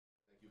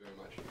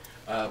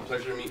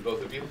Pleasure to meet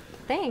both of you.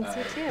 Thanks,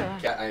 you too.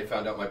 Kat, I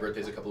found out my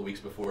birthday's a couple of weeks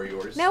before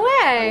yours. No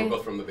way! And we're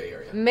both from the Bay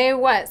Area. May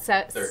what?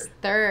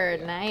 Third.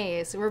 Yeah.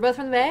 Nice. We're both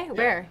from the Bay? Yeah,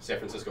 Where? San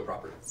Francisco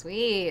proper.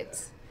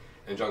 Sweet.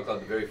 And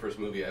Jean-Claude, the very first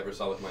movie I ever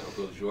saw with my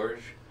Uncle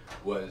Georges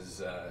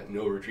was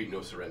No Retreat,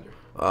 No Surrender.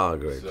 Ah,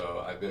 great.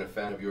 So I've been a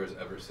fan of yours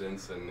ever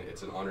since, and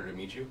it's an honor to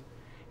meet you.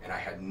 And I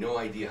had no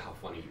idea how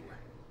funny you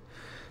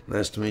were.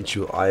 Nice to meet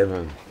you,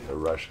 Ivan, a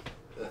Russian.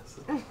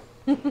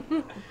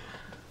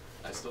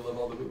 I still love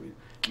all the movies.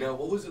 Now,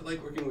 what was it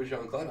like working with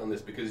Jean-Claude on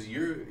this? Because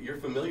you're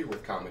familiar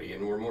with comedy,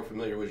 and we're more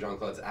familiar with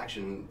Jean-Claude's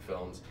action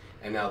films,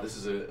 and now this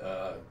is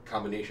a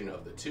combination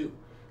of the two.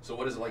 So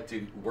what is it like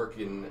to work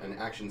in an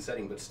action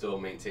setting but still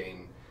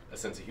maintain a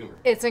sense of humor?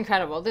 It's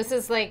incredible. This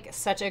is like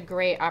such a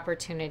great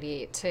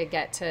opportunity to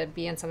get to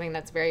be in something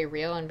that's very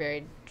real and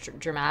very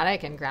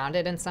dramatic and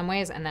grounded in some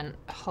ways, and then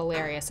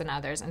hilarious in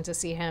others. And to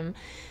see him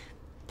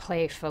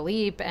play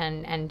Philippe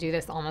and do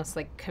this almost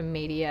like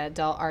commedia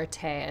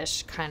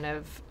dell'arte-ish kind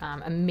of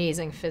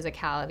amazing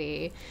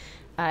physicality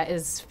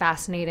is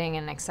fascinating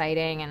and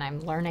exciting, and I'm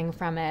learning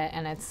from it,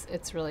 and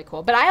it's really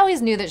cool. But I always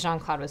knew that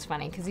Jean-Claude was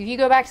funny, because if you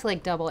go back to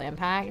like Double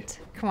Impact,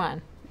 come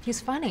on, he's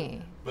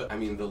funny. But I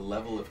mean, the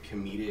level of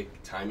comedic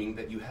timing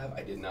that you have,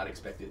 I did not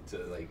expect it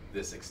to like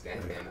this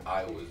extent, and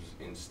I was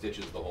in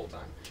stitches the whole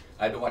time.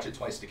 I had to watch it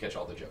twice to catch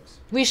all the jokes.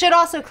 We should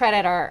also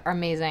credit our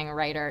amazing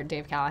writer,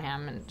 Dave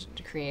Callahan, and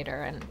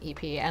creator and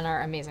EP, and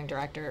our amazing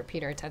director,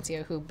 Peter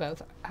Atencio, who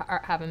both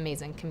have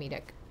amazing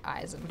comedic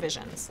eyes and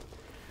visions.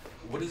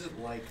 What is it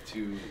like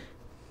to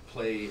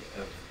play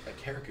a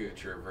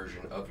caricature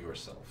version of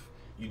yourself?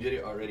 You did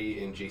it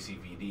already in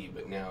JCVD,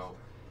 but now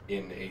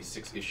in a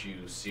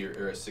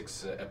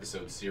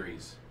six-episode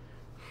series.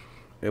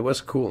 It was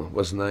cool. It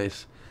was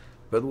nice.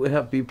 But we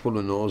have people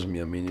who knows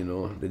me. I mean, you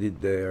know, they did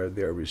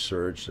their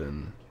research,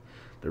 and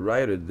the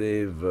writer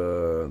Dave,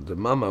 the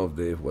mama of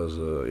Dave was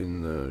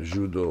in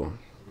judo,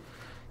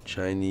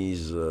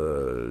 Chinese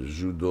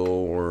judo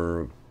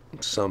or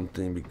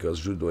something,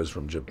 because judo is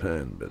from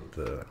Japan, but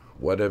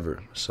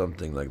whatever,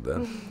 something like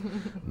that.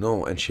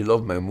 No, and she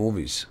loved my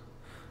movies,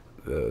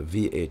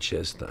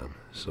 VHS time.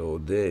 So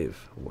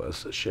Dave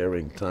was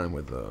sharing time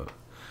with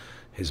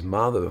his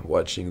mother,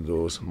 watching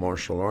those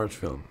martial arts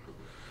films.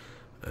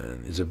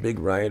 And he's a big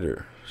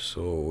writer,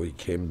 so he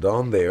came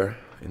down there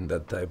in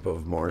that type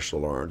of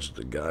martial arts.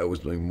 The guy was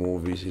doing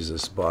movies, he's a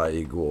spy,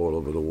 he go all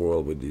over the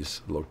world with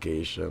this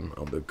location,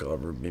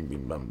 undercover, bing,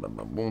 bing, bam, bam,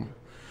 bam, boom.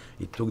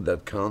 He took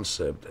that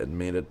concept and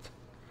made it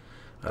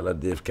a la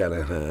Dave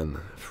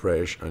Callahan,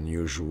 fresh,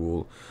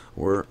 unusual,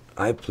 where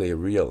I play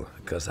real,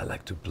 because I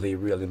like to play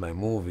real in my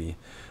movie,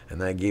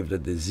 and I gave the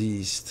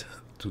disease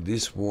to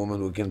this woman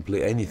who can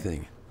play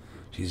anything.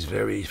 She's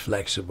very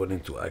flexible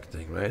into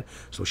acting, right?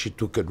 So she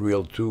took it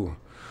real too.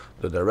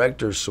 The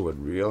director saw it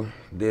real.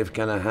 Dave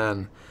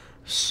Callahan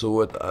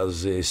saw it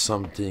as a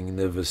something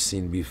never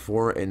seen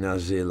before, and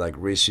as a like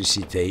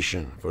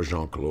resuscitation for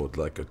Jean-Claude,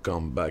 like a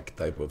comeback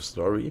type of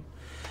story.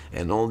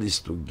 And all this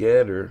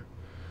together,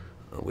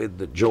 with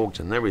the jokes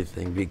and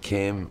everything,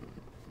 became,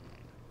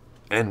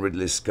 and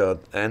Ridley Scott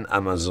and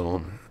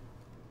Amazon,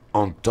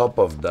 on top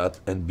of that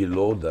and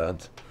below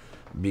that,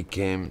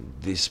 became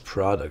this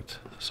product.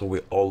 So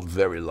we're all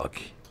very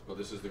lucky. Well,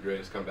 this is the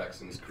greatest comeback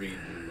since Creed,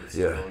 and with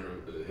Yeah.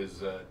 Stallone,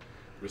 his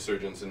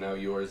resurgence, and now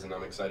yours, and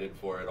I'm excited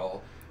for it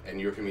all.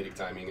 And your comedic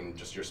timing and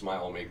just your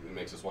smile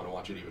makes us want to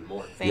watch it even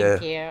more.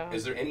 Thank you.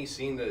 Is there any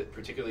scene that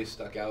particularly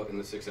stuck out in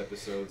the 6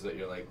 episodes that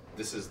you're like,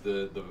 this is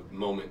the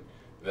moment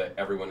that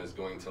everyone is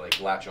going to like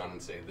latch on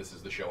and say, this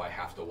is the show I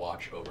have to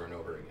watch over and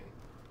over again?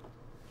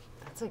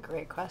 That's a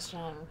great question.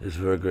 It's a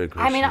very great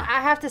question. I mean,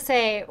 I have to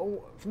say,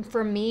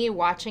 for me,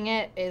 watching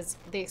it, is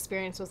the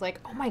experience was like,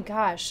 oh my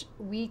gosh,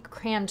 we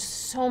crammed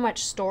so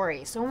much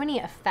story, so many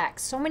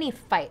effects, so many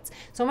fights,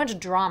 so much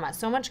drama,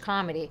 so much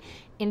comedy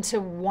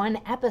into one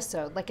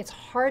episode. Like, it's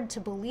hard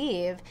to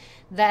believe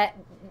that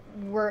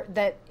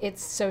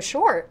it's so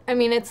short. I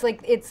mean, it's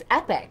like, it's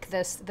epic,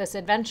 this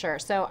adventure.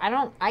 So I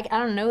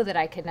don't know that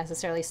I could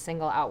necessarily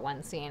single out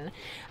one scene.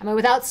 I mean,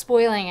 without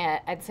spoiling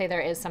it, I'd say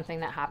there is something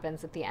that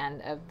happens at the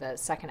end of the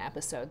second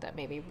episode that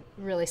maybe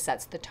really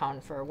sets the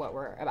tone for what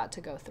we're about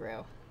to go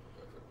through.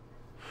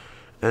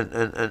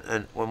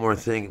 And one more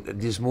thing,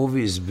 this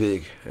movie is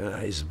big.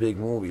 It's a big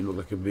movie, it looks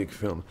like a big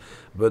film.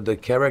 But the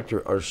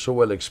characters are so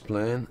well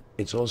explained,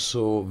 it's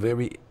also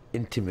very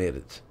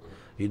intimated.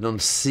 You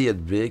don't see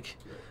it big,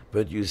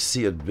 but you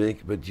see it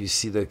big, but you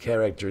see the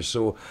character.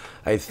 So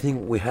I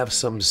think we have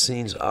some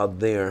scenes out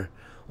there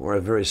who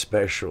are very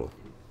special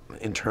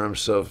in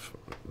terms of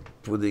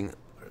putting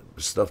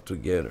stuff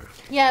together.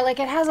 Yeah, like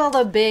it has all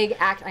the big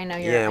act. I know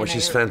you're. Yeah, which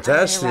is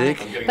fantastic.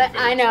 But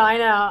I know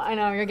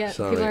you're getting.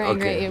 Sorry, people are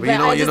angry at you.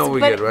 But you know we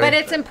get, right? But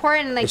it's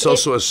important. Like it's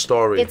also a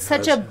story. It's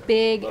such a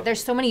big.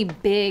 There's so many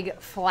big,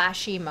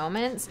 flashy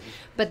moments,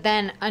 but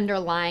then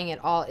underlying it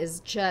all is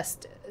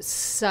just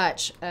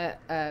such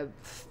a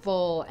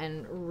full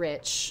and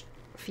rich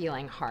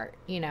feeling heart.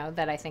 You know,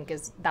 that I think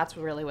that's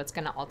really what's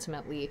going to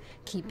ultimately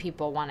keep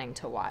people wanting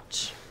to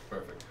watch.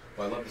 Perfect.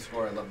 Well, I love the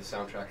score. I love the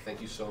soundtrack.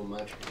 Thank you so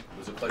much. It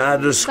was a pleasure. Ah,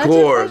 the Such a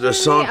score, the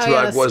pleasure to meet you. Oh,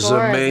 yeah, soundtrack the was score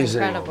is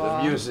amazing. incredible.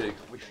 The music.